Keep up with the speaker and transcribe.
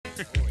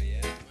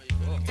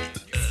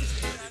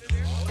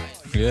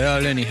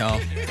Well, anyhow,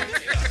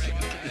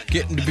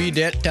 getting to be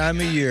that time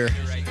of year,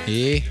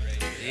 eh?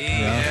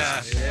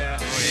 Yeah.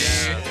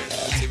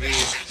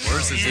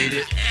 Horses eat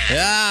it.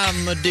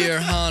 I'm a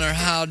deer hunter,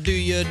 how do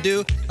you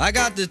do? I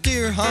got the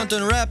deer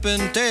hunting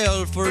rapping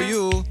tale for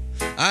you.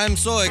 I'm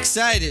so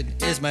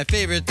excited, it's my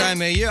favorite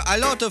time of year. I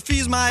love to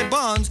feast my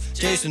buns,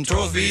 chasing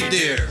trophy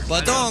deer.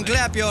 But don't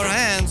clap your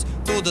hands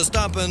to the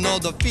stomping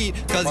of the feet,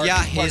 cause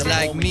yeah, he's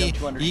like me,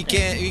 he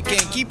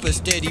can't keep a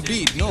steady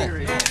beat, no.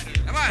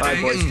 Come on,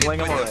 Alright, boys, fling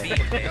them away.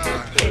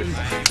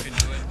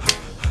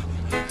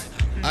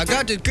 I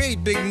got this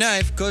great big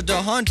knife, cause the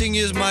hunting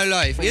is my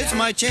life. It's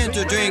my chance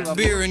to drink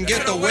beer and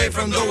get away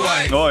from the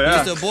wife. Oh,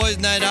 yeah. It's a boys'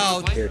 night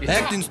out,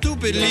 acting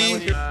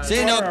stupidly.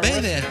 Say now,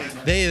 baby,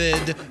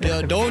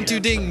 don't you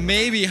think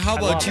maybe, how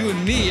about you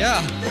and me,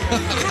 yeah?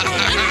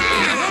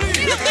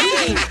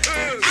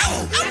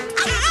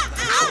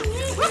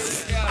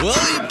 Well,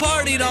 we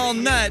partied all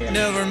night,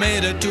 never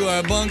made it to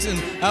our bunks,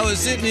 and I was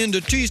sitting in the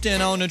tree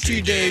stand on a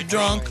tree day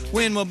drunk.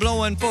 Wind was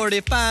blowing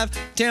 45,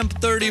 temp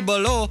 30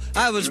 below.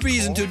 I was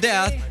freezing to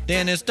death,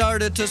 then it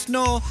started to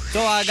snow.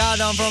 So I got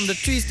down from the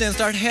tree stand,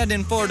 started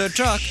heading for the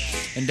truck,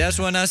 and that's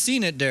when I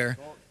seen it there.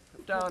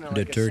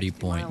 The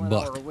 30-point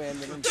buck.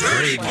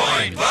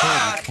 30-point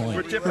buck.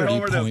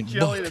 30-point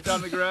buck.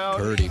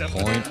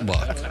 30-point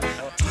buck.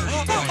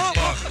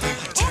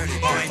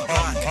 30-point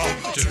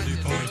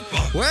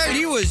buck. Well,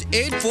 he was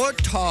 8 foot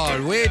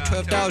tall, weighed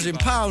 12,000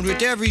 pounds.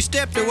 With every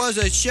step there was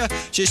a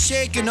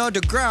shaking of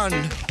the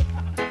ground.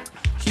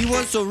 He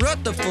was so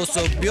rutherful,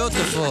 so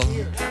beautiful.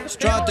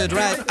 Strutted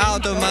right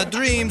out of my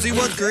dreams. He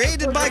was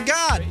created by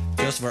God,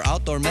 just for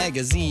outdoor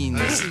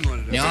magazines.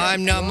 Now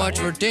I'm not much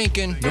for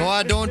thinking. No,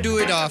 I don't do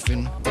it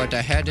often, but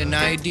I had an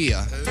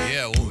idea.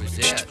 Yeah, what was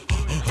that?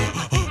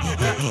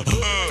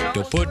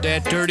 To put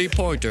that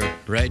 30-pointer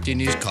right in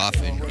his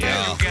coffin.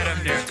 Yeah. Get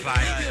him there,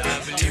 Clyde. I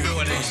believe it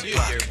when I see it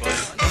there, bud.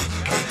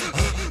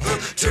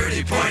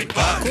 30-point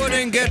buck.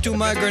 Couldn't get to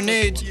my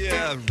grenades.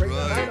 Yeah,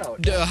 right.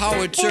 The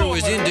howitzer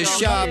was in the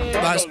shop.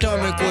 My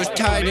stomach was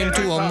tied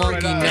into a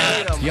monkey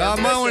knot. Yeah,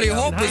 my only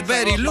hope was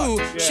Betty Lou.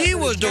 She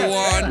was the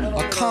one.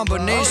 A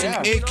combination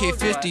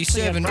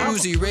AK-57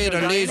 Uzi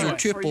Raider laser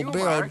triple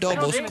barrel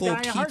double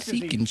scoped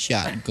heat-seeking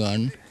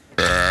shotgun.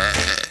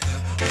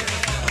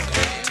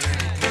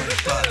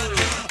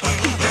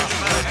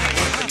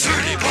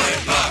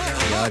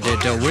 Yeah,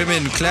 the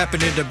women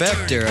clapping in the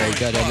back there. I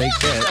gotta like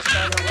that.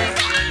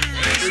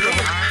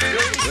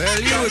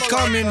 Well, he was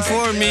coming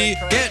for me,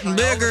 getting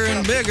bigger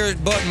and bigger,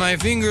 but my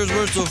fingers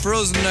were so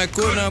frozen I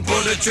could not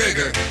pull the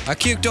trigger. I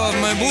kicked off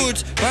my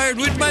boots, fired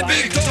with my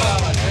big toe.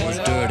 I was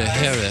Dirty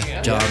Harry,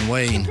 John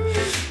Wayne,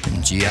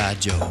 and G.I.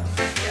 Joe.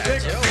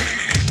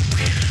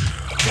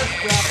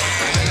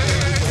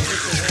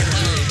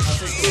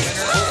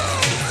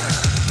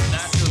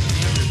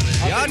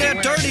 Yeah, that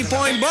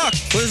 30-point buck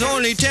was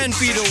only 10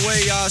 feet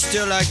away,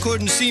 still I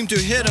couldn't seem to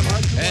hit him,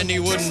 and he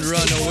wouldn't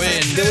run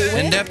away.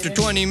 And after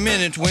 20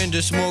 minutes, when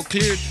the smoke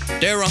cleared,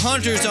 there were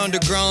hunters on the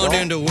ground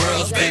and the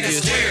world's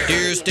biggest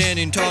deer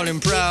standing tall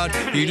and proud.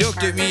 He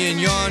looked at me and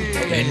yawned,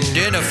 and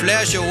then a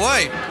flash of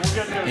white,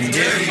 and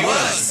there he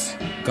was,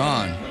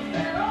 gone.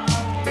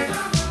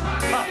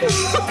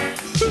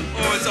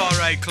 Oh, it's all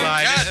right,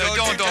 Clyde.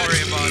 Don't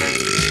worry about it.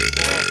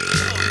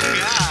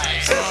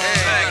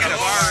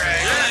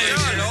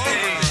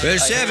 Well,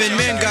 7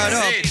 men got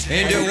up,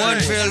 and then one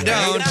fell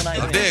down.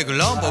 A big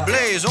lump of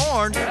blaze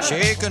orange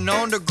shaking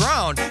on the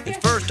ground.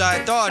 At first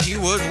I thought he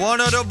was one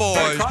of the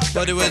boys,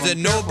 but it was a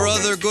no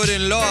brother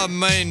good-in-law of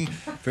mine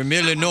from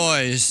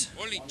Illinois.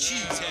 Only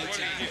cheese heads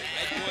in here.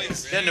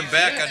 Send him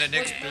back on the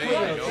next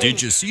plane.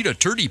 Did you see the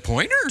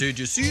 30-pointer? Did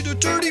you see the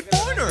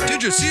 30-pointer?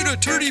 Did you see the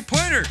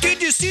 30-pointer? Did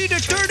you see the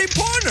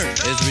 30-pointer?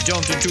 As we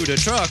jumped into the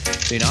truck,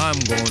 then I'm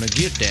gonna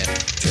get that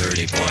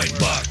 30-point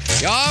buck.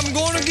 Yeah, I'm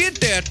gonna get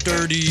that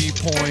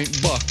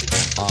 30-point buck.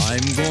 I'm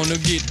gonna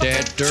get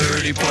that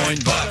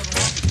 30-point buck.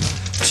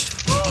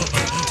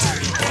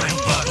 30-point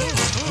buck.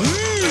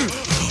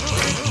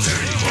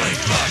 30-point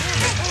buck.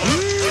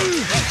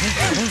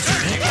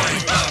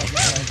 30-point buck.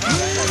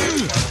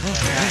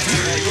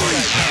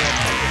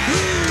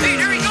 Hey,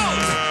 there he goes!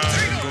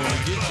 I'm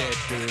gonna get that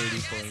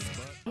 30-point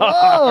buck.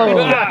 Oh,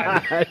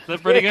 is that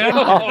pretty good?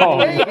 Oh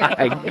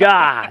my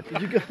God!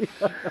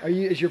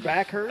 Is your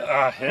back hurt?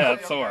 Yeah,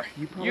 it's sore.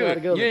 You probably ought to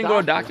go to the didn't go to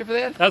a doctor doctor for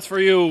that? That's for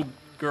you,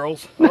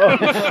 girls.